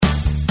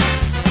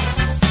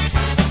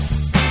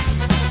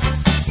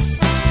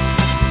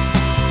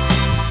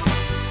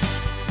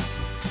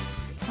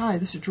Hi,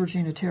 this is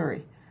Georgina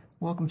Terry.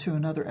 Welcome to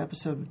another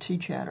episode of Tea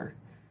Chatter.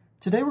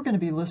 Today we're going to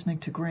be listening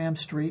to Graham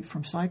Street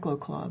from Cyclo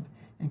Club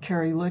and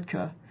Carrie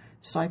Litka,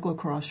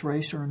 cyclocross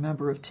racer and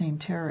member of Team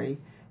Terry,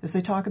 as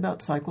they talk about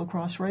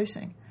cyclocross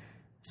racing.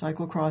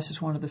 Cyclocross is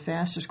one of the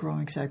fastest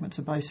growing segments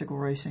of bicycle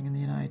racing in the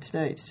United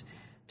States.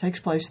 It takes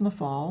place in the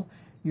fall,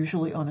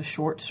 usually on a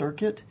short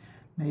circuit,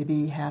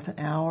 maybe half an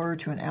hour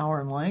to an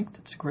hour in length.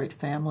 It's a great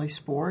family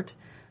sport.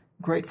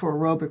 Great for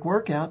aerobic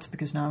workouts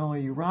because not only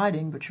are you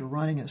riding, but you're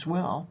running as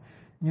well.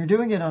 And you're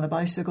doing it on a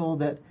bicycle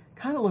that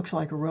kind of looks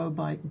like a road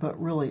bike, but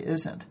really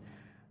isn't.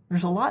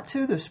 There's a lot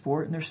to this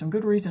sport, and there's some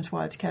good reasons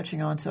why it's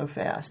catching on so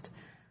fast.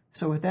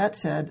 So with that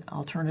said,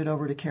 I'll turn it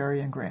over to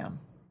Carrie and Graham.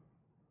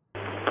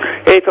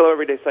 Hey, fellow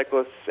everyday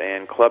cyclists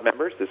and club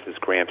members. This is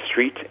Graham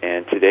Street,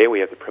 and today we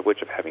have the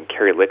privilege of having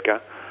Carrie Litka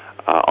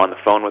on the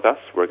phone with us.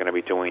 We're going to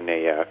be doing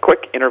a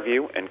quick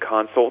interview and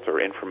consult or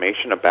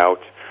information about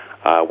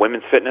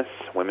women's fitness,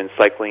 women's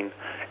cycling,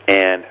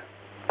 and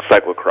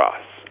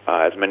cyclocross.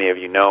 As many of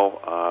you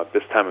know,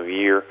 this time of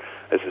year,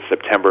 this is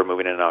September,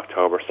 moving into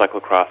October,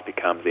 cyclocross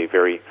becomes a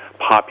very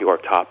popular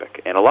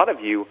topic. And a lot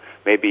of you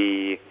may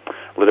be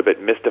a little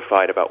bit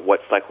mystified about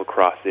what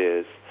cyclocross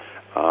is.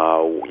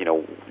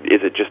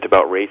 Is it just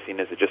about racing?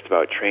 Is it just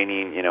about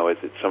training? Is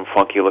it some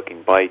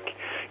funky-looking bike?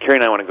 Carrie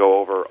and I want to go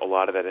over a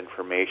lot of that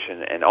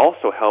information and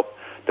also help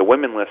the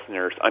women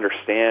listeners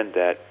understand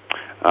that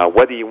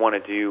whether you want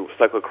to do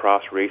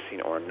cyclocross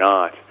racing or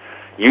not,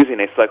 using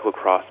a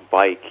cyclocross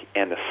bike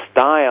and the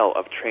style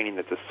of training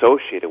that's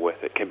associated with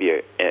it can be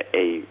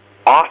a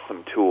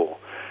awesome tool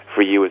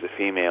for you as a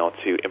female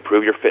to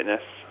improve your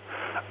fitness,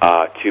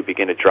 to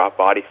begin to drop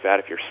body fat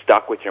if you're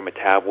stuck with your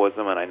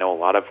metabolism. And I know a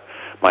lot of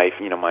my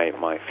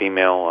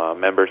female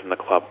members in the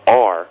club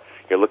are.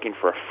 You're looking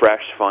for a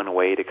fresh, fun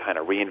way to kind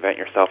of reinvent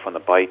yourself on the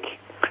bike.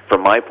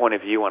 From my point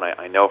of view, and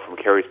I know from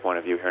Carrie's point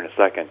of view here in a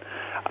second,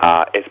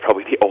 it's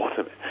probably the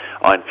ultimate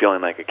on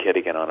feeling like a kid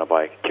again on a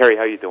bike. Carrie,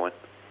 how are you doing?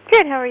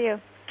 Good. How are you?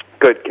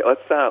 Good.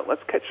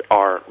 Let's catch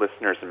our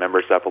listeners and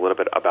members up a little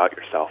bit about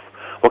yourself.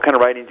 What kind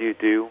of riding do you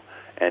do,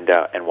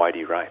 and why do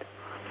you ride?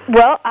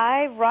 Well,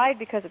 I ride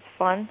because it's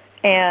fun,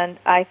 and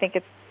I think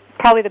it's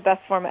probably the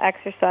best form of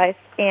exercise.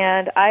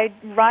 And I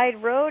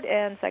ride road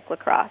and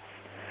cyclocross.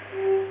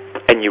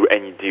 And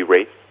do you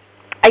race?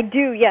 I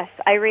do, yes.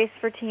 I race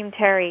for Team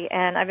Terry,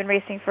 and I've been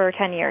racing for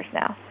 10 years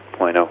now.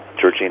 Well, I know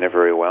Georgina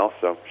very well,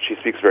 so she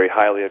speaks very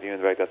highly of you. In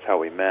fact, that's how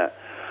we met.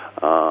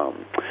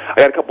 I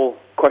got a couple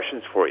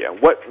questions for you.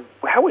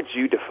 How would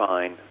you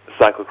define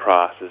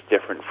cyclocross as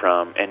different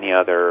from any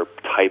other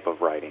type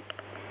of riding?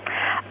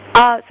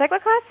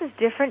 Cyclocross is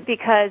different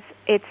because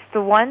it's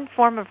the one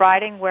form of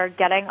riding where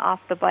getting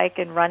off the bike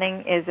and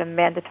running is a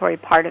mandatory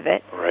part of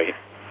it. Right.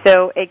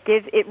 So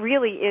it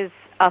really is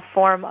a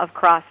form of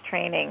cross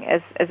training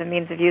as a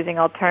means of using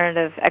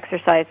alternative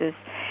exercises.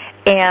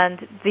 And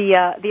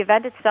the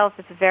event itself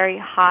is a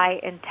very high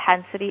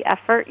intensity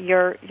effort.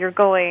 You're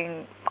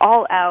going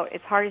all out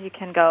as hard as you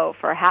can go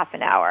for half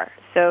an hour.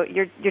 So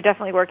you're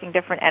definitely working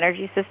different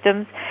energy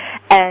systems,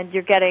 and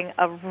you're getting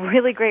a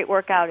really great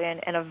workout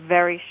in a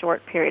very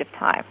short period of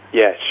time.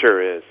 Yeah, it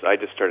sure is. I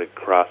just started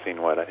crossing,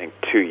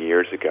 2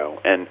 years ago.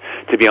 And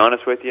to be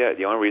honest with you,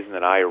 the only reason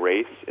that I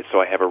race is so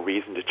I have a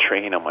reason to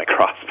train on my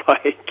cross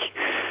bike.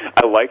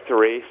 I like to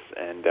race,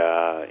 and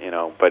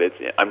but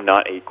I'm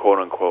not a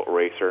quote-unquote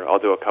racer. I'll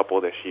do a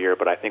couple this year,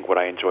 but I think what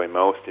I enjoy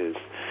most is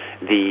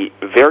the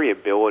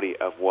variability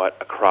of what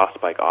a cross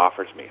bike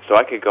offers me. So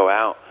I could go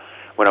out.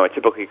 When I would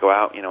typically go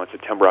out, in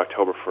September,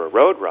 October for a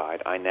road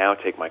ride, I now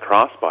take my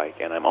cross bike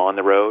and I'm on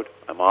the road,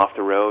 I'm off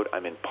the road,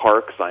 I'm in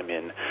parks, I'm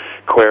in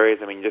quarries.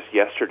 Just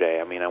yesterday,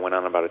 I went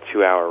on about a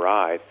 2-hour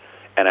ride,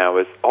 and I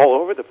was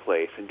all over the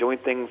place and doing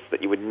things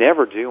that you would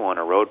never do on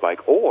a road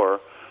bike, or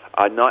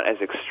not as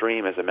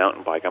extreme as a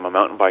mountain bike. I'm a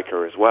mountain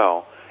biker as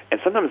well,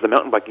 and sometimes the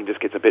mountain biking just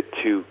gets a bit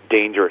too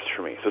dangerous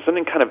for me. So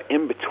something kind of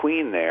in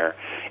between there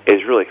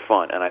is really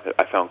fun, and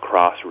I found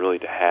cross really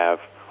to have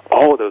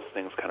all of those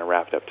things kind of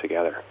wrapped up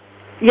together.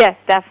 Yes,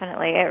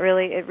 definitely. It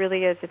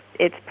really is.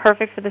 It's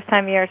perfect for this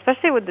time of year,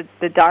 especially with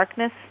the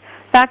darkness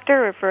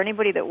factor, or for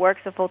anybody that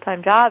works a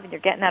full-time job and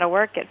you're getting out of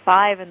work at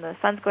 5 and the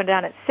sun's going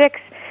down at 6.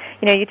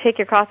 You take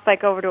your cross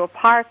bike over to a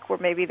park where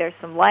maybe there's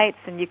some lights,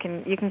 and you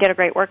can get a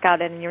great workout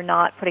in, and you're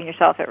not putting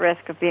yourself at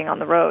risk of being on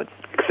the roads.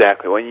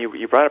 Exactly. Well,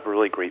 you brought up a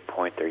really great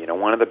point there.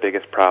 One of the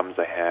biggest problems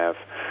I have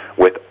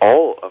with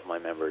all of my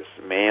members,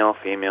 male,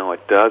 female,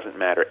 it doesn't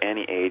matter,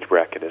 any age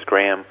bracket, is,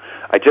 Graham,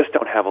 I just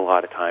don't have a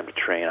lot of time to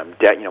train.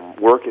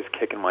 Work is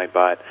kicking my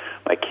butt.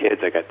 My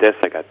kids, I got this,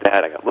 I got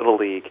that, I got Little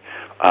League.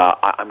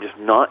 I'm just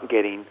not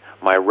getting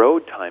my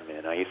road time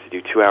in. I used to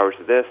do 2 hours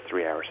of this,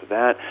 3 hours of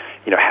that.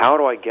 How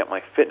do I get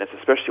my fitness,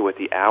 especially with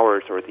the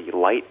hours or the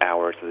light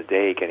hours of the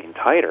day getting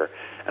tighter?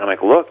 And I'm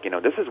like, look,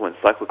 this is when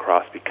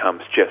cyclocross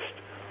becomes just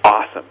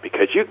awesome,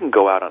 because you can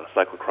go out on a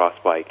cyclocross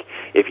bike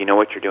if you know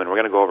what you're doing. We're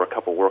going to go over a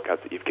couple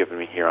workouts that you've given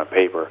me here on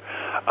paper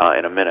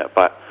in a minute,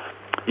 but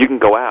you can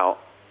go out,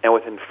 and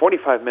within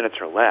 45 minutes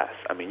or less,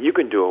 you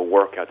can do a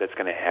workout that's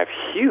going to have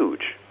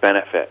huge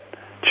benefit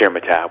to your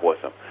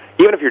metabolism.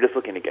 Even if you're just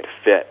looking to get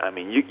fit, I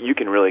mean, you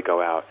can really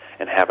go out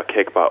and have a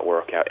kick butt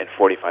workout in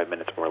 45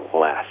 minutes or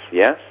less,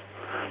 yes?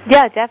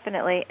 Yeah,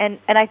 definitely. And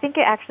I think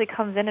it actually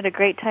comes in at a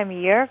great time of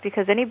year,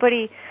 because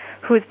anybody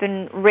who's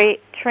been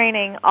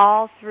training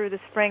all through the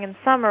spring and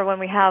summer, when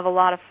we have a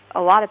lot of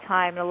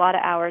time and a lot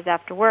of hours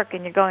after work,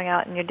 and you're going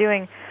out and you're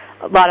doing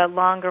a lot of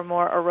longer,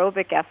 more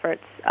aerobic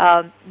efforts,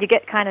 you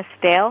get kind of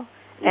stale.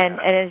 Yeah.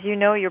 And as you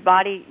know, your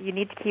body, you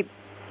need to keep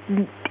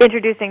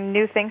introducing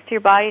new things to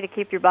your body to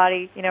keep your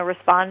body,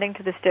 responding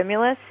to the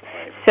stimulus.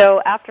 Right.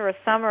 So after a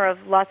summer of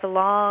lots of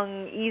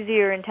long,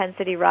 easier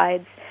intensity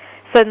rides,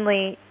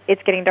 suddenly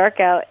it's getting dark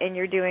out and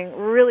you're doing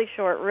really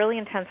short, really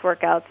intense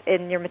workouts,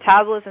 and your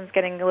metabolism's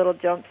getting a little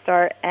jump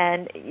start,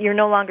 and you're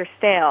no longer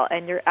stale,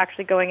 and you're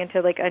actually going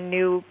into like a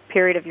new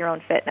period of your own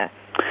fitness.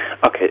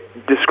 Okay,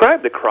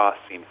 describe the cross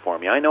scene for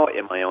me. I know it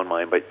in my own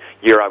mind, but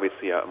you're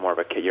obviously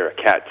you're a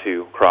Cat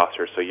 2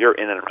 crosser, so you're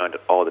in and around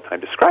it all the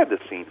time. Describe the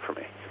scene for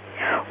me.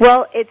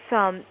 Well,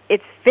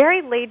 it's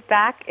very laid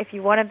back. If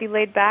you want to be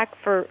laid back,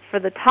 for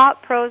the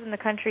top pros in the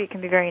country, it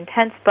can be very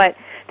intense. But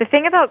the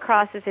thing about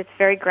cross is it's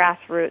very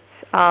grassroots.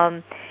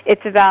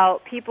 It's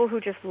about people who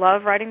just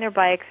love riding their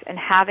bikes and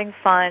having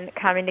fun,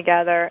 coming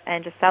together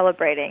and just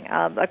celebrating.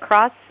 A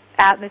cross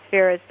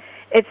atmosphere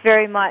it's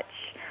very much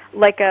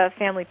like a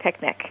family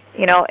picnic.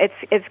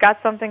 It's got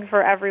something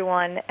for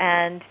everyone,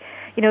 and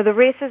the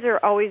races are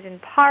always in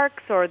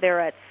parks or they're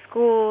at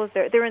schools.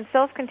 They're in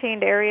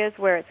self-contained areas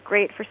where it's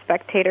great for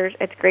spectators.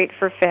 It's great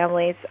for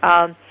families.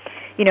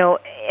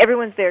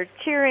 Everyone's there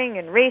cheering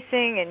and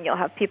racing, and you'll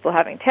have people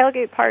having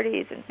tailgate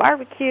parties and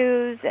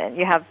barbecues, and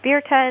you have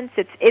beer tents.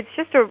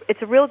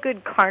 It's a real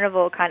good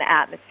carnival kind of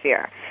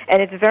atmosphere,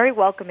 and it's very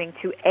welcoming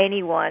to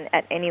anyone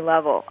at any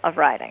level of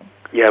riding.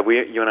 Yeah,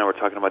 you and I were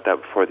talking about that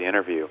before the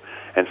interview,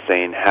 and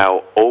saying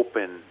how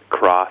open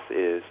cross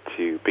is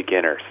to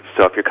beginners.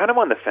 So if you're kind of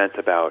on the fence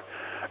about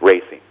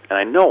racing, and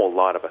I know a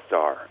lot of us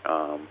are,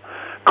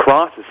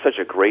 cross is such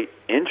a great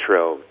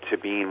intro to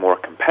being more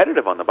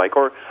competitive on the bike.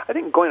 Or I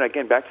think going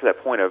again back to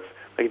that point of,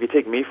 like, if you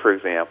take me for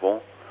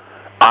example,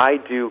 I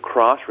do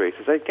cross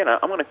races. Again,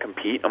 I'm going to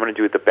compete. I'm going to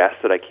do it the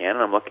best that I can,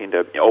 and I'm looking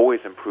to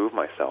always improve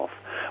myself.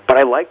 But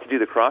I like to do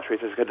the cross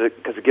races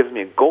because it gives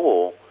me a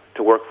goal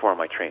to work for in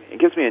my training.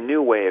 It gives me a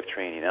new way of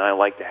training, and I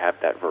like to have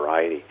that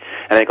variety.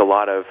 And I think a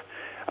lot of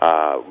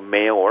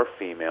male or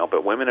female,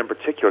 but women in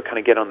particular, kind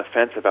of get on the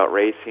fence about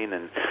racing,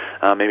 and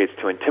maybe it's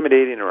too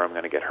intimidating, or I'm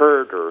going to get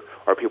hurt, or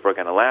people are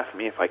going to laugh at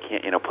me if I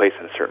can't, place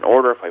in a certain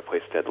order, if I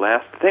place dead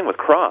last. The thing with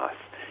cross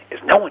is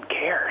no one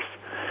cares.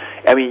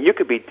 I mean, you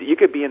could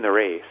be in the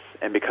race,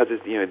 and because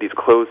it's these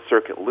closed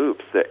circuit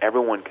loops that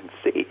everyone can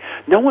see,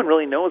 no one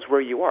really knows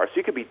where you are. So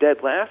you could be dead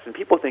last, and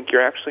people think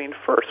you're actually in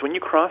first. When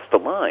you cross the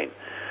line,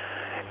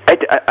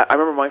 I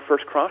remember my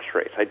first cross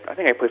race. I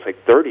think I placed like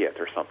 30th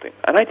or something,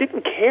 and I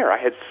didn't care. I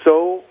had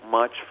so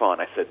much fun.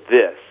 I said,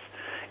 this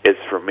is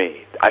for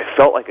me. I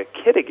felt like a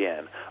kid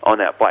again on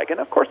that bike. And,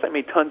 of course, I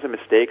made tons of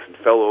mistakes and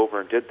fell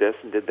over and did this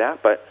and did that,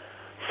 but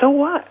so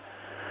what?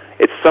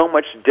 It's so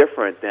much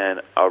different than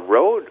a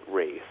road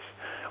race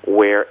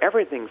where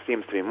everything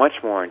seems to be much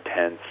more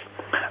intense.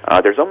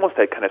 There's almost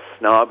that kind of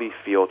snobby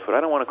feel to it.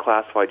 I don't want to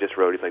classify just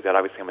roadies like that.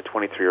 Obviously, I'm a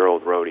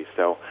 23-year-old roadie,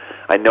 so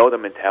I know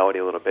the mentality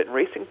a little bit. And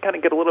racing kind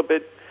of get a little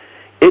bit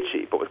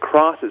itchy, but with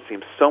cross, it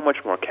seems so much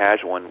more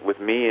casual. And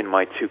with me and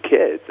my 2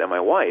 kids and my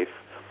wife,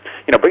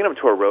 bringing them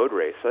to a road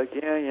race, like,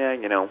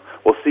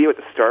 we'll see you at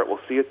the start,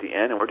 we'll see you at the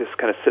end, and we're just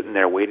kind of sitting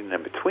there waiting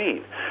in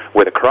between.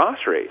 With a cross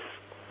race,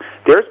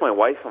 there's my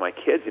wife and my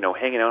kids,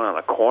 hanging out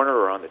on a corner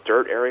or on the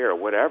dirt area or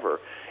whatever,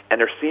 and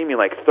they're seeing me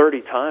like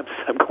 30 times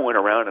as I'm going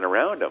around and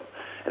around them,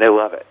 and they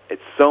love it.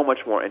 It's so much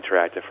more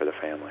interactive for the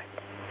family.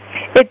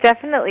 It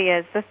definitely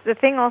is. The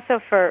thing also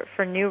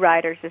for new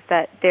riders is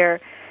that there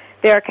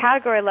are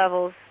category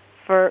levels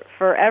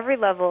for every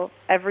level,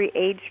 every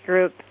age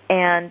group,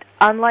 and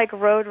unlike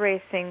road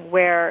racing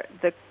where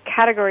the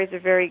categories are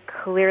very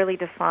clearly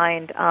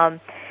defined,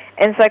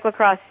 in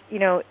cyclocross,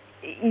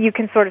 you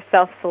can sort of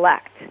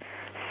self-select.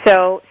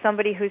 So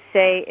somebody who,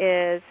 say,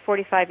 is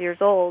 45 years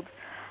old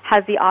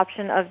has the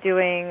option of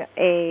doing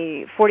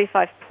a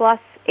 45-plus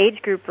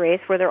age group race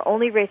where they're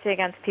only racing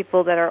against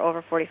people that are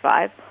over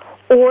 45,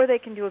 or they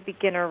can do a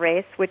beginner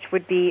race, which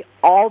would be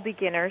all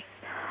beginners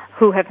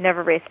who have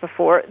never raced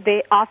before.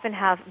 They often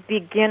have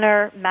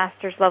beginner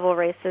masters level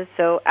races,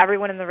 so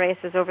everyone in the race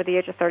is over the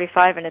age of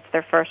 35 and it's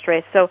their first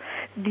race. So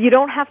you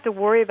don't have to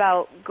worry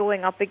about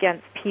going up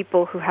against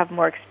people who have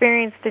more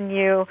experience than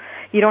you.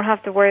 You don't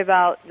have to worry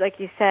about, like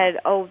you said,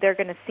 they're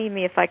going to see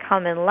me if I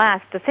come in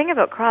last. The thing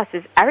about cross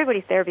is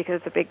everybody's there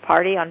because it's a big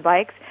party on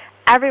bikes.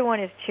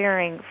 Everyone is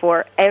cheering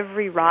for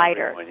every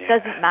rider. It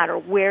doesn't matter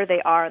where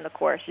they are in the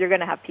course. You're going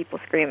to have people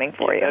screaming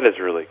for you. That is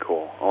really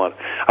cool. I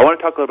want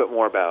to talk a little bit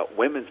more about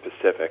women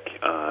specific.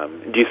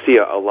 Do you see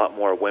a lot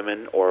more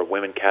women or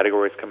women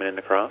categories coming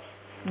into cross?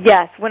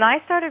 Yes. When I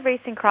started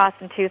racing cross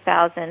in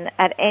 2000,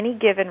 at any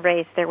given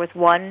race, there was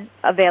one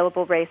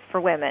available race for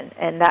women,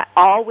 and that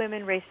all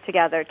women raced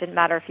together. It didn't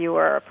matter if you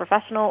were a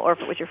professional or if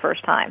it was your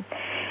first time.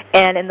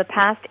 And in the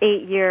past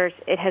 8 years,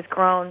 it has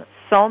grown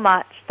so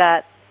much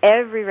that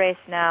every race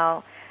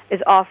now is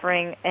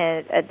offering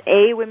an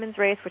A women's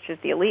race, which is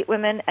the elite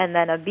women, and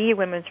then a B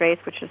women's race,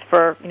 which is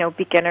for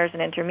beginners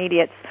and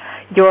intermediates.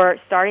 You're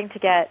starting to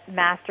get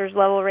masters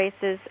level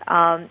races,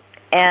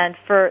 and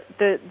for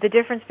the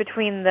difference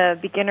between the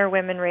beginner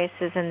women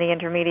races and the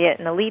intermediate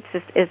and elites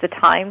is the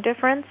time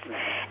difference.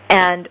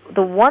 And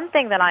the one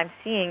thing that I'm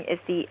seeing is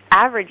the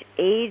average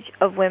age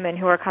of women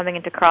who are coming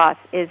into cross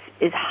is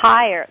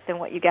higher than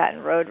what you get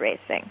in road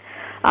racing.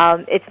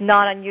 It's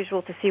not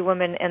unusual to see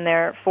women in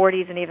their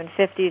 40s and even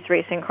 50s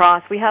racing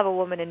cross. We have a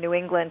woman in New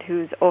England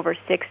who's over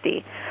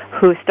 60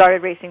 who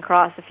started racing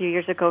cross a few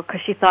years ago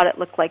because she thought it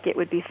looked like it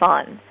would be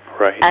fun.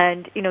 Right.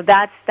 And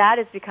that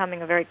is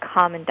becoming a very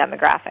common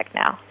demographic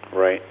now.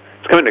 Right.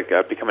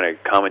 It's becoming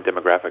a common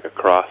demographic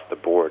across the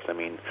boards. I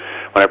mean,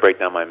 when I break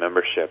down my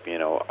membership,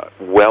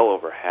 well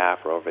over half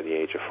are over the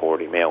age of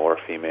 40, male or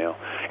female.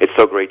 It's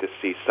so great to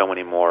see so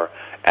many more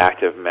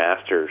active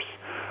masters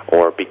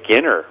or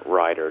beginner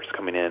riders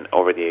coming in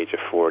over the age of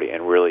 40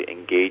 and really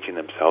engaging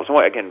themselves.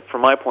 And again,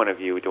 from my point of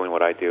view, doing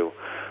what I do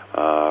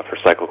for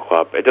Cycle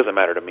Club, it doesn't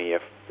matter to me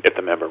if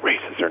the member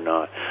races or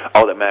not.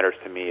 All that matters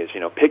to me is,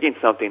 picking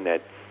something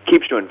that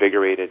keeps you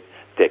invigorated,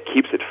 that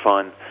keeps it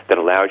fun, that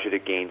allows you to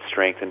gain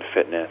strength and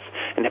fitness,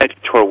 and head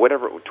towards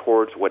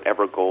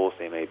whatever goals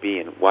they may be.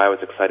 And why I was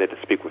excited to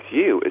speak with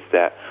you is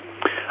that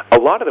a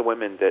lot of the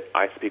women that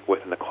I speak with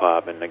in the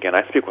club, and again,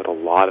 I speak with a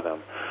lot of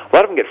them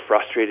get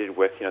frustrated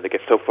with, they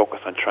get so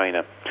focused on trying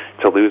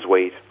to lose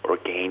weight or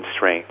gain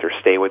strength or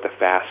stay with the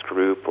fast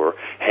group or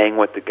hang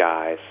with the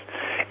guys.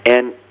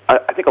 And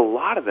I think a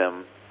lot of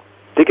them,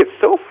 they get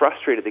so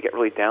frustrated they get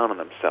really down on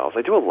themselves.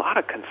 I do a lot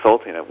of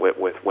consulting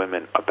with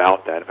women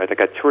about that. In fact, I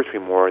got 2 or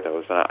 3 more of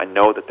those, and I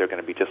know that they're going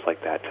to be just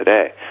like that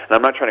today. And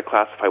I'm not trying to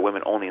classify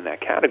women only in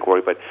that category,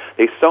 but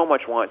they so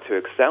much want to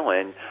excel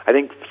in. I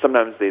think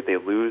sometimes they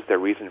lose their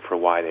reason for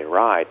why they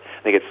ride.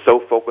 They get so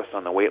focused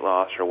on the weight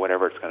loss or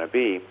whatever it's going to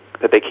be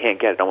that they can't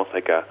get it, almost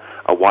like a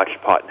watched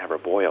pot never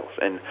boils.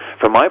 And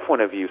from my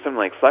point of view, something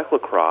like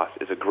cyclocross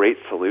is a great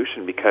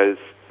solution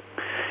because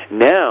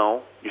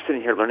now you're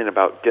sitting here learning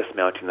about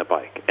dismounting the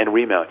bike and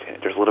remounting it.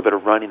 There's a little bit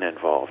of running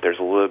involved. There's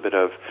a little bit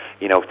of,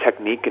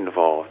 technique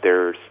involved.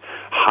 There's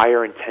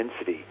higher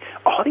intensity.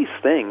 All these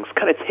things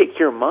kind of take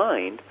your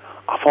mind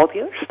off all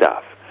the other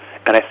stuff.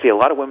 And I see a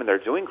lot of women that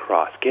are doing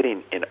cross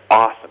getting in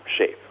awesome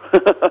shape.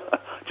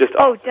 Just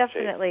awesome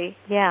definitely,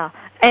 shape. Yeah.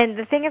 And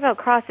the thing about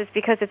cross is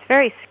because it's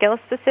very skill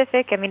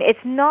specific. I mean,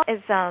 it's not as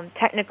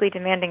technically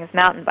demanding as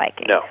mountain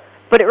biking. No.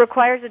 But it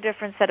requires a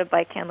different set of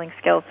bike handling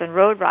skills than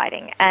road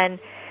riding. And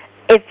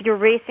if you're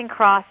racing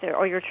cross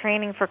or you're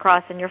training for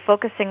cross and you're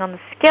focusing on the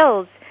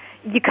skills,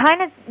 you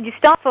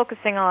stop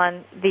focusing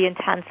on the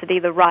intensity,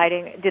 the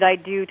riding. Did I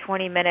do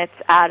 20 minutes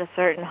at a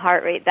certain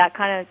heart rate? That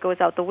kind of goes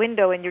out the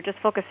window, and you're just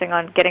focusing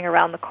on getting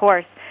around the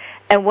course.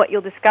 And what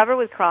you'll discover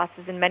with cross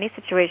is in many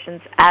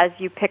situations, as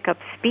you pick up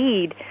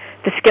speed,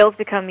 the skills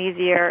become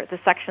easier. The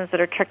sections that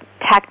are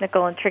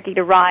technical and tricky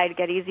to ride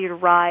get easier to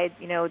ride.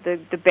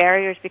 The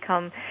barriers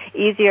become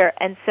easier.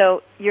 And so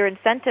your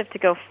incentive to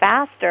go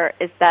faster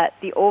is that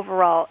the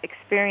overall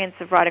experience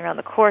of riding around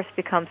the course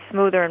becomes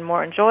smoother and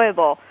more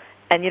enjoyable.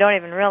 And you don't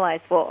even realize,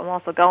 well, I'm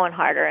also going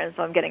harder, and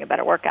so I'm getting a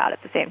better workout at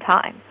the same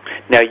time.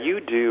 Now, you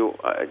do,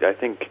 I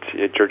think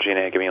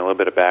Georgina gave me a little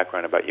bit of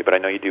background about you, but I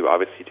know you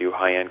obviously do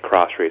high-end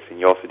cross racing.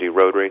 You also do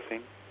road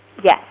racing?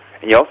 Yes.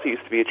 And you also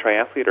used to be a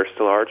triathlete or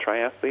still are a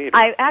triathlete?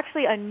 I'm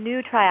actually a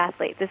new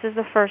triathlete. This is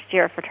the first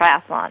year for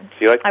triathlon.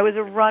 So I was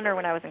a runner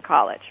when I was in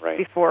college,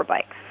 before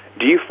bikes.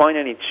 Do you find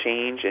any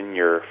change in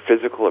your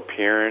physical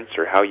appearance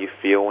or how you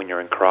feel when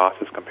you're in cross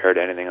as compared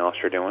to anything else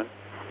you're doing?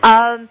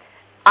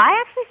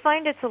 I actually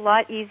find it's a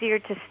lot easier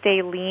to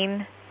stay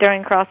lean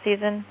during cross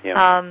season.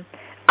 Yeah.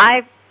 I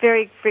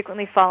very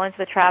frequently fall into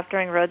the trap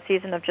during road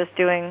season of just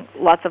doing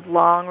lots of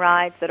long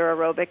rides that are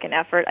aerobic in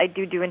effort. I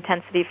do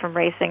intensity from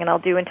racing, and I'll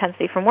do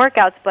intensity from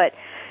workouts, but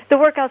the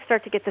workouts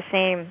start to get the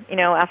same,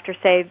 after,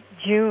 say,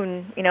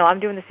 June.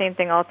 I'm doing the same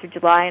thing all through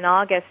July and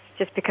August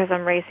just because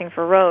I'm racing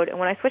for road. And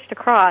when I switch to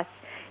cross,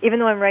 even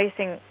though I'm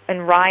racing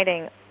and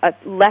riding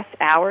less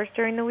hours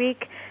during the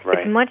week,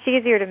 it's much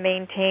easier to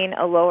maintain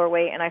a lower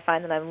weight, and I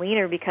find that I'm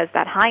leaner because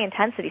that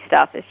high-intensity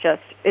stuff is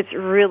it's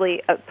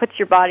really puts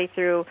your body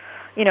through,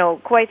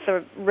 quite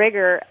the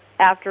rigor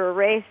after a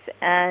race,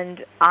 and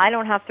I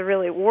don't have to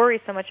really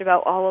worry so much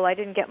about, I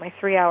didn't get my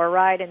 3-hour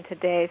ride in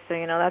today, so,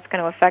 that's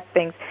going to affect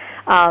things.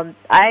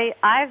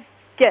 I've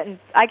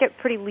get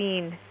pretty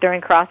lean during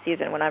cross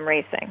season when I'm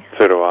racing.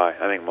 So do I.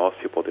 I think most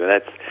people do.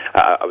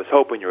 I was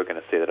hoping you were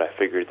going to say that. I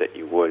figured that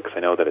you would, because I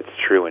know that it's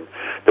true. And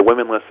the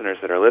women listeners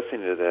that are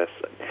listening to this,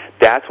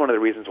 that's one of the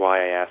reasons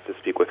why I asked to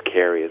speak with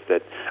Carrie, is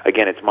that,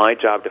 again, it's my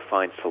job to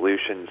find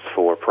solutions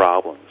for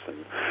problems.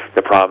 And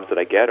the problems that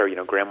I get are,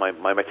 Graham,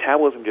 my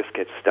metabolism just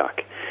gets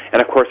stuck.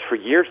 And, of course, for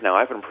years now,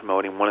 I've been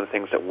promoting one of the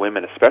things that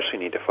women especially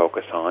need to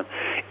focus on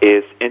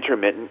is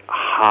intermittent,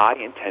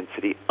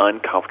 high-intensity,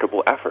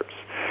 uncomfortable efforts.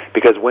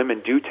 Because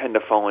women do tend to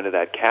fall into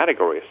that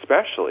category,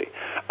 especially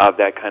of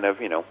that kind of,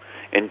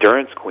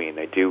 endurance queen.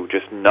 They do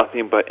just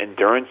nothing but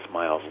endurance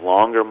miles,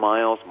 longer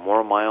miles,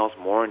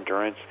 more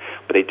endurance,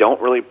 but they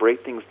don't really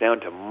break things down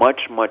to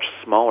much, much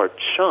smaller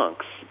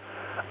chunks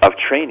of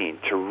training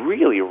to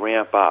really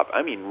ramp up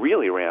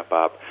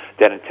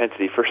that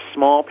intensity for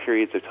small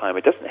periods of time.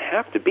 It doesn't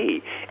have to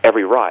be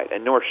every ride,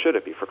 and nor should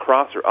it be for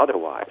cross or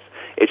otherwise.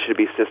 It should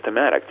be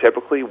systematic.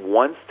 Typically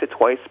once to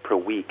twice per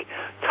week,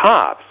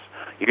 tops,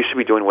 you should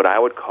be doing what I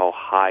would call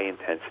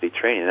high-intensity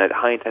training. And that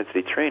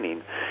high-intensity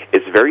training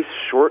is very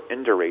short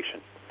in duration,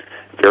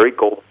 very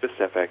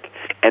goal-specific,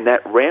 and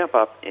that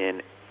ramp-up in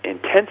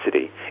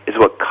intensity is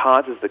what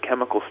causes the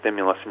chemical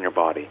stimulus in your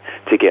body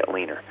to get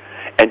leaner.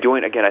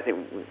 And I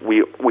think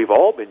we've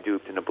all been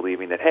duped into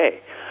believing that, hey,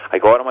 I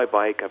go out on my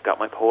bike, I've got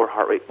my polar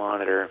heart rate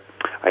monitor,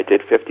 I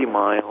did 50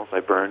 miles, I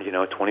burned,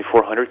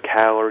 2,400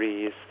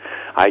 calories,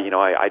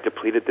 I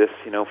depleted this,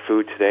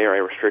 food today, or I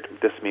restricted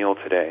this meal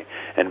today,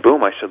 and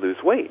boom, I should lose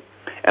weight.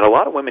 And a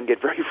lot of women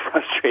get very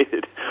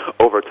frustrated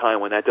over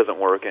time when that doesn't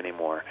work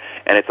anymore.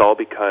 And it's all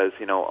because,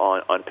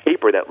 on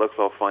paper that looks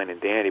all fine and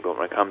dandy, but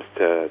when it comes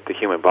to the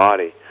human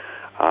body,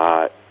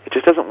 it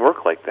just doesn't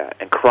work like that.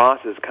 And cross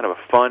is kind of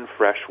a fun,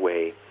 fresh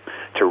way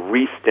to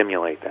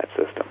re-stimulate that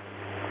system.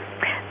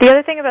 The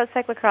other thing about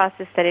cyclocross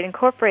is that it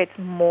incorporates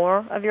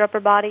more of your upper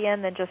body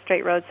in than just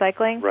straight road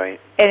cycling. Right.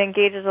 It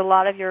engages a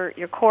lot of your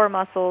core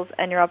muscles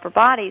and your upper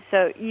body,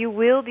 so you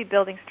will be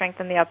building strength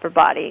in the upper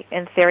body,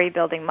 in theory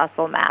building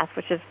muscle mass,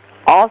 which is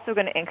also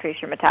going to increase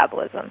your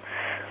metabolism.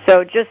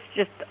 So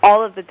just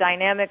all of the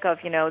dynamic of,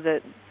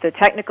 the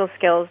technical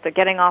skills, the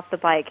getting off the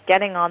bike,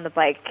 getting on the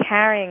bike,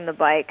 carrying the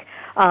bike,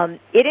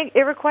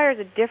 it requires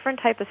a different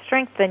type of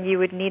strength than you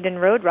would need in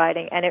road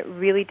riding, and it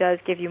really does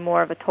give you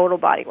more of a total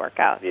body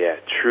workout. Yeah,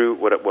 true.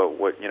 What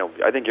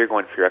I think you're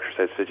going for your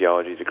exercise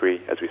physiology degree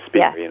as we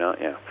speak,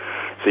 Yeah.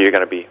 So you're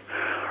going to be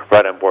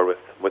right on board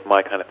with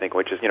my kind of thinking,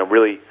 which is,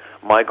 really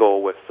my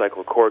goal with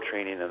cyclo-core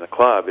training in the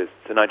club is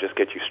to not just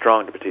get you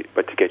strong, but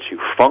to get you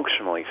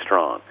functionally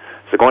strong.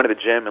 So going to the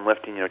gym and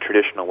lifting,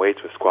 traditional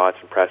weights with squats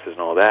and presses and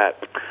all that,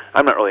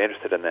 I'm not really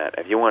interested in that.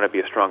 If you want to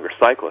be a stronger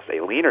cyclist, a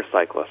leaner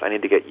cyclist, I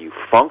need to get you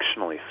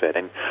functionally fit.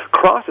 And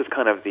cross is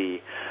kind of the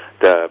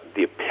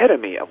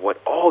epitome of what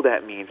all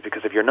that means,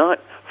 because if you're not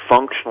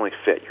functionally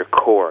fit, your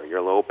core,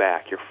 your low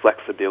back, your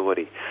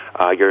flexibility,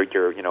 your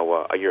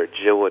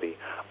agility,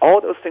 all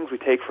those things we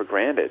take for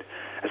granted,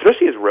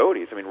 especially as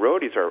roadies. I mean,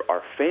 roadies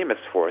are famous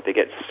for it. They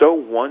get so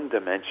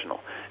one-dimensional.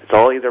 It's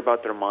all either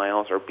about their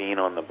miles or being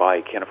on the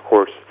bike. And, of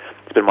course,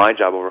 it's been my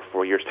job over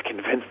 4 years to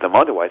convince them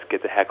otherwise.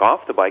 Get the heck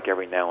off the bike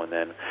every now and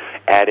then.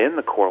 Add in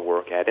the core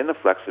work. Add in the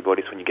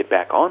flexibility, so when you get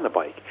back on the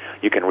bike,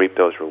 you can reap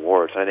those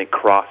rewards. And I think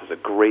cross is a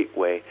great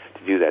way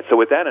to do that. So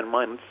with that in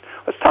mind,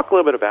 let's talk a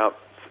little bit about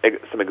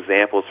some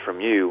examples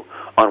from you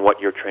on what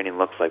your training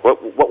looks like.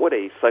 What would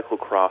a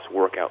cyclocross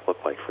workout look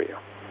like for you?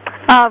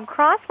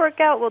 Cross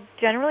workout, well,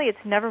 generally it's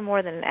never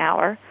more than an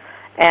hour,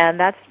 and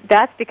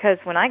that's because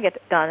when I get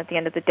done at the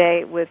end of the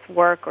day with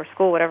work or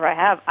school, whatever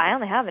I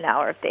only have an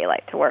hour of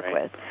daylight to work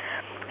with.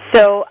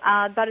 So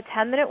about a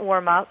 10-minute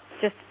warm-up,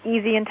 just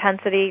easy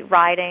intensity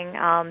riding.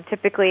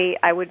 Typically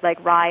I would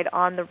ride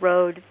on the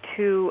road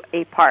to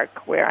a park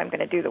where I'm going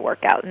to do the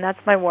workout, and that's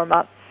my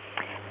warm-up.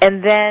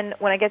 And then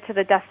when I get to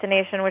the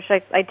destination, which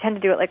I tend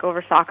to do it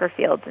over soccer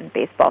fields and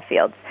baseball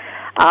fields,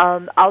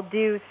 I'll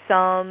do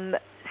some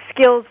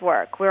skills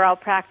work where I'll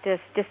practice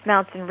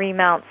dismounts and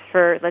remounts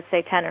for, let's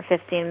say, 10 or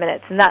 15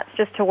 minutes. And that's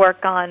just to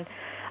work on,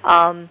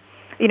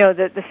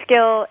 the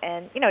skill,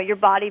 and, your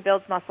body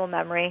builds muscle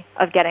memory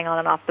of getting on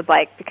and off the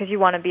bike, because you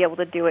want to be able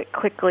to do it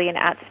quickly and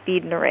at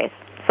speed in a race.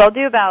 So I'll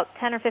do about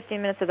 10 or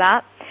 15 minutes of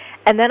that.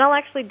 And then I'll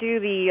actually do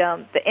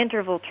the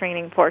interval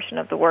training portion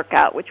of the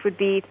workout, which would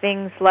be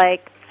things like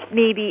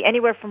maybe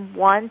anywhere from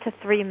 1 to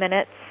 3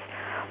 minutes,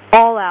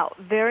 all out,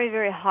 very,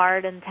 very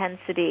hard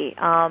intensity.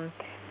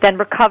 Then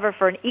recover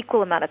for an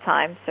equal amount of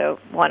time, so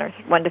 1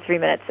 to 3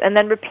 minutes, and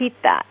then repeat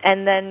that,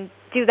 and then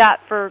do that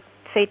for,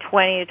 say,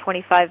 20 to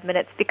 25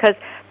 minutes, because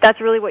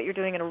that's really what you're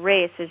doing in a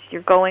race, is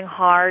you're going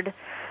hard,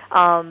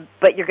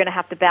 but you're going to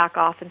have to back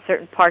off in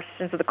certain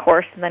portions of the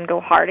course and then go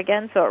hard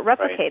again, so it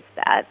replicates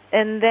that.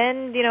 And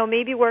then,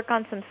 maybe work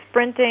on some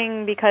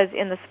sprinting, because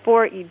in the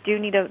sport you do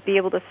need to be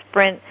able to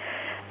sprint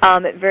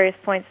at various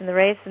points in the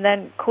race, and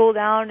then cool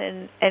down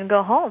and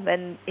go home.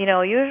 And,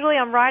 usually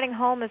I'm riding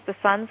home as the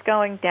sun's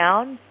going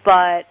down,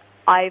 but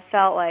I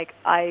felt like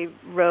I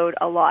rode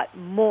a lot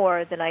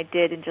more than I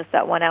did in just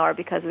that 1 hour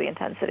because of the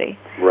intensity.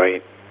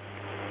 Right.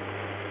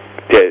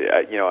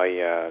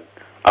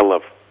 I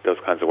love those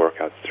kinds of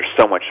workouts. They're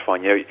so much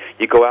fun. You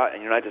go out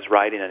and you're not just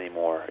riding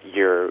anymore.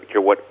 You're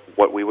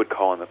what we would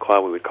call in the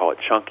club, we would call it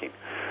chunking.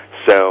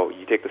 So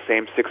you take the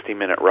same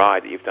 60-minute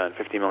ride that you've done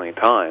 50 million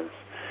times,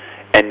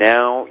 and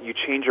now you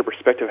change your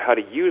perspective of how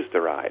to use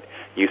the ride.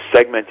 You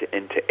segment it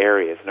into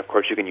areas. And, of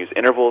course, you can use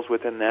intervals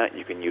within that.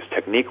 You can use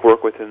technique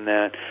work within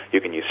that.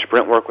 You can use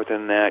sprint work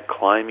within that,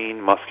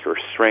 climbing, muscular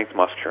strength,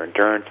 muscular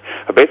endurance.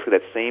 But basically,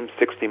 that same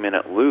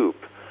 60-minute loop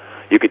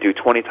you could do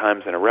 20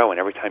 times in a row, and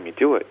every time you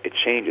do it, it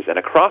changes. And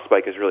a cross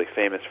bike is really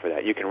famous for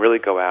that. You can really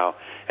go out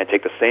and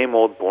take the same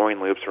old boring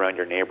loops around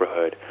your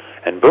neighborhood,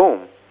 and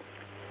boom,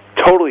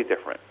 totally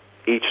different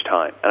each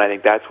time. And I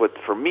think that's what,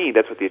 for me,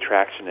 that's what the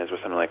attraction is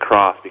with something like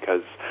cross,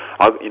 because,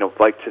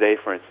 like today,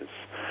 for instance,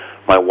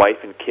 my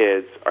wife and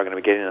kids are going to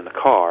be getting in the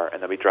car,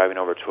 and they'll be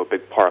driving over to a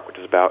big park, which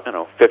is about,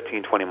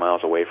 15, 20 miles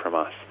away from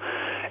us.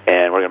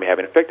 And we're going to be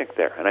having a picnic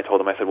there. And I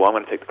told them, I said, well, I'm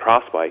going to take the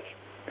cross bike,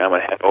 and I'm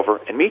going to head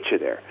over and meet you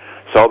there.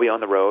 So I'll be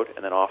on the road,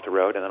 and then off the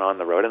road, and then on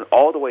the road, and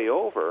all the way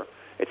over,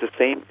 it's the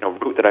same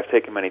route that I've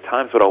taken many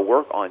times, but I'll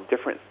work on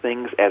different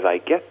things as I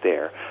get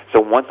there.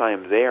 So once I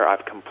am there,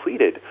 I've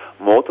completed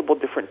multiple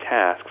different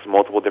tasks,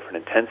 multiple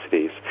different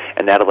intensities,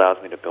 and that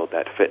allows me to build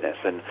that fitness.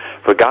 And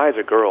for guys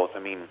or girls,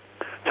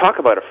 talk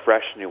about a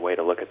fresh new way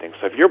to look at things.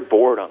 So if you're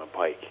bored on a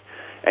bike,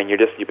 and you've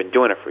been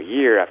doing it for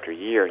year after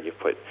year, and you've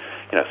put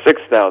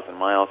 6,000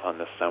 miles on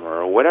this summer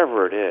or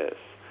whatever it is,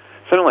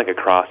 something like a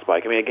cross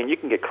bike. Again, you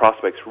can get cross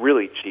bikes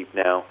really cheap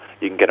now.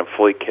 You can get them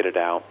fully kitted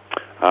out.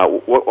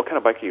 What kind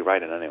of bike are you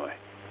riding anyway?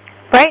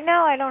 Right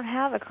now, I don't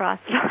have a cross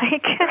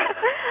bike.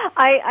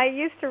 I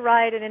used to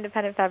ride an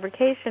independent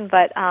fabrication,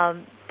 but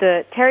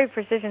the Terry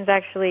Precision's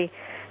actually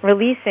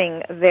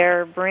releasing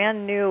their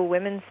brand new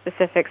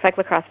women's-specific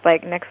cyclocross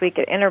bike next week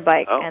at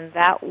Interbike, and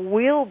that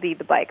will be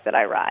the bike that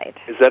I ride.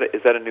 Is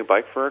that a new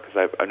bike for her?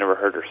 Because I've never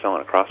heard her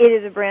selling a cross bike. It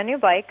is a brand new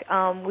bike.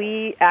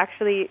 We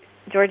actually,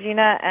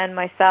 Georgina and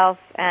myself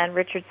and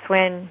Richard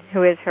Swin,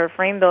 who is her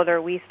frame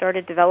builder, we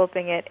started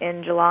developing it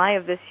in July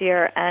of this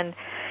year, and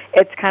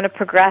it's kind of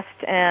progressed,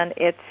 and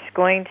it's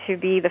going to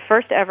be the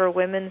first ever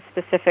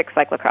women's-specific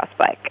cyclocross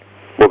bike.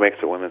 What makes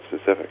it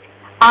women's-specific?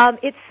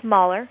 It's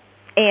smaller.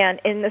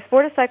 And in the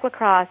sport of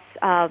cyclocross,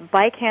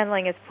 bike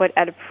handling is put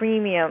at a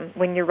premium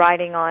when you're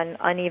riding on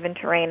uneven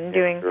terrain and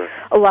doing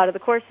a lot of the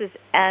courses.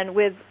 And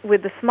with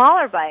the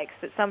smaller bikes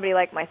that somebody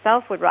like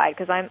myself would ride,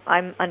 because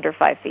I'm under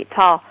 5 feet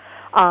tall,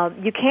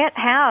 you can't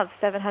have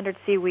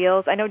 700C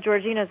wheels. I know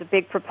Georgina is a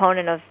big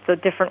proponent of the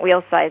different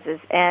wheel sizes.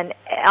 And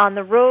on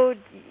the road,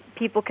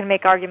 people can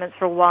make arguments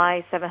for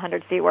why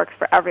 700C works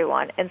for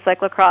everyone. In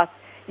cyclocross,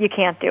 you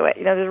can't do it.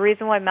 There's a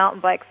reason why mountain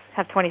bikes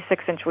have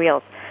 26-inch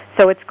wheels.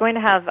 So it's going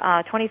to have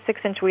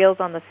 26-inch wheels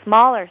on the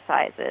smaller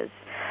sizes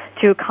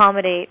to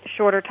accommodate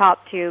shorter top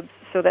tubes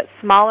so that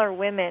smaller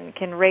women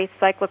can race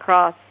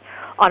cyclocross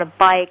on a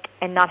bike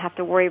and not have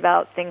to worry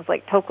about things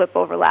like toe clip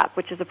overlap,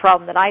 which is a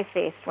problem that I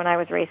faced when I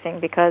was racing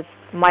because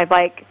my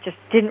bike just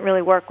didn't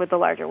really work with the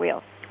larger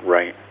wheels.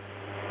 Right.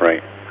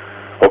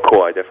 Well,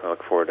 cool. I definitely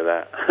look forward to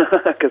that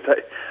because,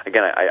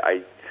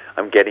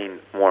 I'm getting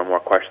more and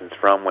more questions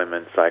from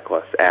women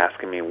cyclists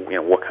asking me,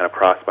 what kind of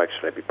cross bike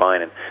should I be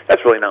buying? And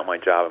that's really not my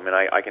job.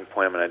 I can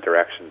point them in a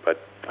direction, but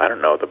I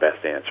don't know the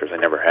best answers.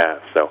 I never have.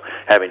 So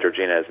having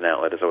Georgina as an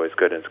outlet is always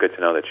good, and it's good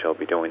to know that she'll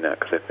be doing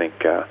that because I think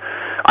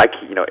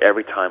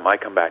every time I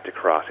come back to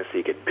cross, I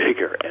see it get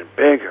bigger and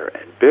bigger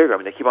and bigger.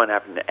 They keep on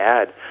having to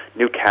add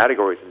new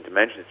categories and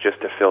dimensions just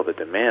to fill the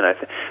demand.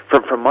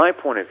 From my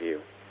point of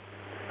view,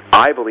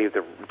 I believe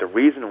the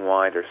reason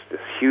why there's this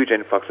huge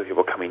influx of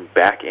people coming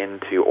back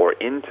into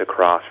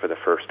cross for the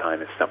first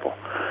time is simple.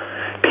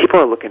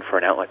 People are looking for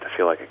an outlet to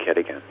feel like a kid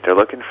again. They're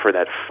looking for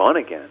that fun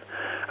again.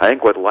 I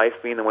think with life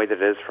being the way that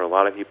it is for a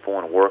lot of people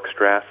and work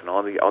stress and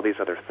all these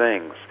other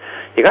things,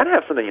 you got to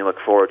have something you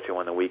look forward to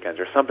on the weekends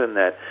or something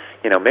that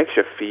makes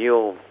you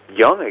feel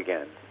young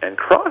again. And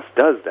cross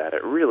does that.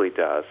 It really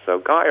does.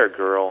 So guy or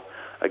girl,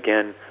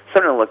 again,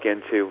 something to look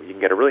into. You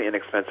can get a really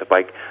inexpensive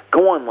bike.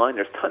 Go online.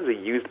 There's tons of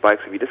used bikes.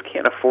 If you just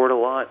can't afford a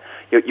lot,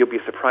 you'll be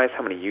surprised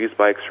how many used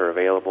bikes are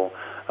available.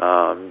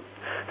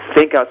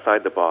 Think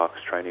outside the box.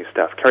 Try new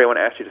stuff. Carrie, I want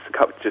to ask you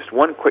just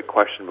one quick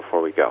question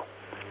before we go.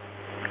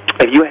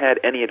 If you had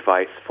any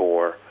advice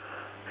for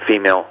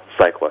female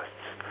cyclists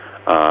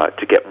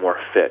to get more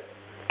fit,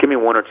 give me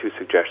one or two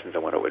suggestions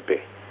on what it would be.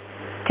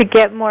 To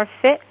get more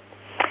fit?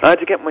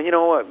 To get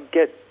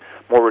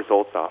more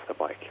results off the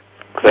bike.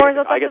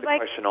 I get the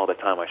question all the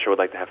time. I sure would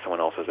like to have someone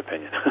else's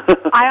opinion.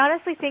 I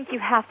honestly think you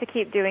have to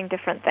keep doing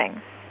different things.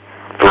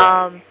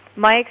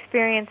 My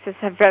experiences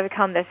have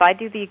become this. I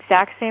do the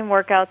exact same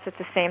workouts at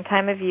the same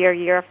time of year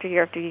after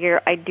year after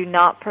year. I do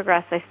not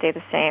progress. I stay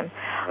the same.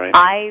 Right.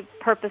 I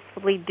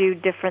purposefully do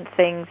different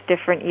things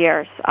different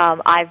years.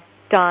 I've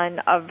done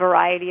a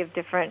variety of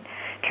different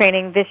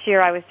training. This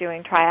year I was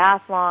doing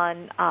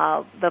triathlon.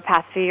 The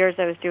past few years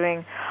I was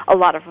doing a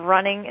lot of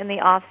running in the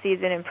off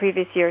season. In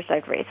previous years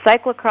I've raced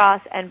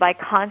cyclocross, and by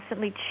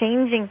constantly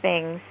changing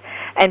things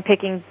and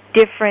picking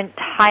different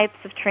types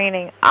of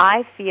training,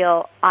 I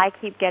feel I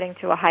keep getting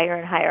to a higher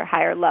and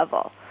higher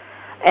level.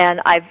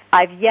 And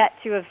I've yet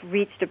to have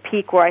reached a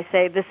peak where I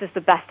say, this is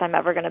the best I'm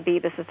ever going to be,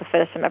 this is the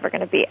fittest I'm ever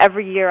going to be.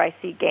 Every year I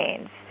see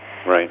gains.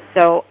 Right.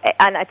 So,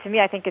 and to me,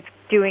 I think it's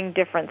doing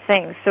different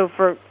things. So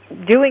for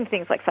doing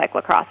things like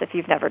cyclocross, if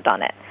you've never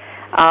done it,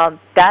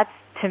 that's,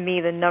 to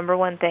me, the number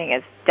one thing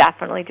is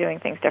definitely doing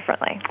things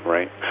differently.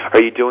 Right. Are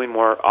you doing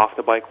more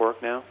off-the-bike work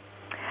now?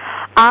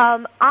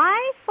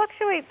 I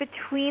fluctuate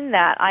between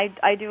that.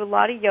 I do a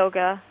lot of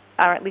yoga,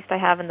 or at least I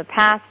have in the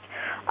past.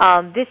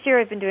 This year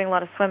I've been doing a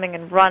lot of swimming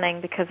and running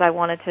because I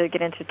wanted to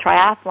get into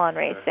triathlon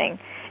racing.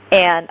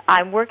 And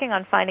I'm working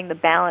on finding the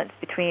balance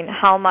between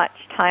how much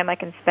time I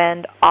can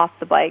spend off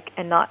the bike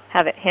and not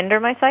have it hinder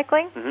my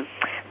cycling. Mm-hmm.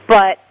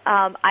 But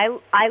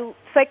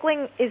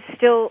cycling is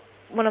still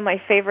one of my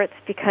favorites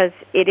because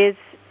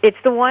it's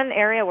the one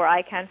area where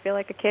I can feel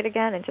like a kid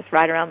again and just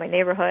ride around my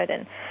neighborhood.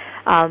 And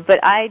but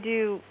I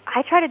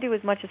try to do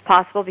as much as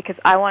possible because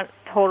I want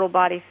total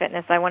body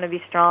fitness. I want to be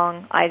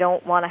strong. I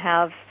don't want to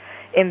have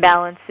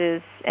imbalances,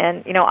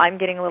 and I'm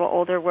getting a little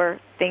older where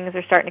things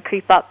are starting to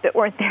creep up that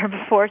weren't there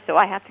before, so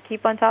I have to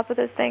keep on top of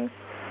those things.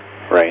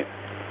 Right.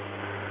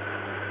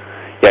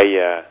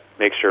 Yeah.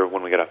 Make sure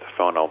when we get off the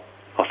phone, I'll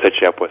set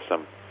you up with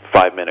some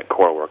 5-minute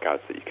core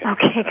workouts that you can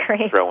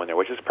throw in there,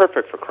 which is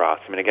perfect for cross.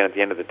 I mean, again, at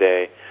the end of the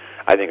day,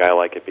 I think I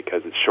like it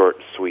because it's short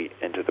and sweet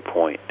and to the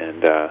point.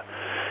 And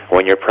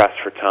when you're pressed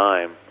for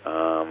time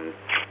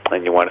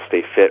and you want to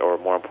stay fit, or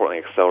more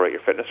importantly, accelerate your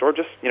fitness, or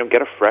just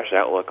get a fresh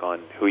outlook on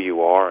who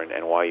you are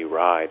and why you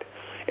ride,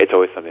 it's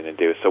always something to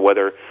do. So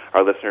whether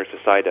our listeners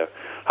decide to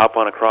hop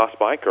on a cross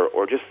bike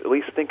or just at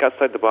least think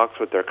outside the box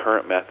with their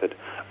current method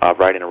of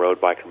riding a road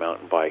bike or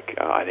mountain bike,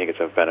 I think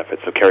it's of benefit.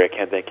 So, Carrie, I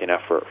can't thank you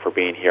enough for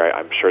being here.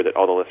 I'm sure that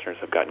all the listeners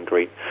have gotten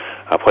great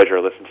pleasure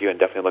to listen to you, and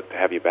definitely look to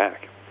have you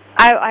back.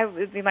 It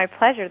would be my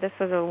pleasure. This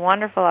was a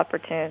wonderful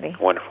opportunity.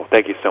 Wonderful.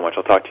 Thank you so much.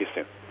 I'll talk to you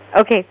soon.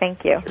 Okay,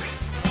 thank you.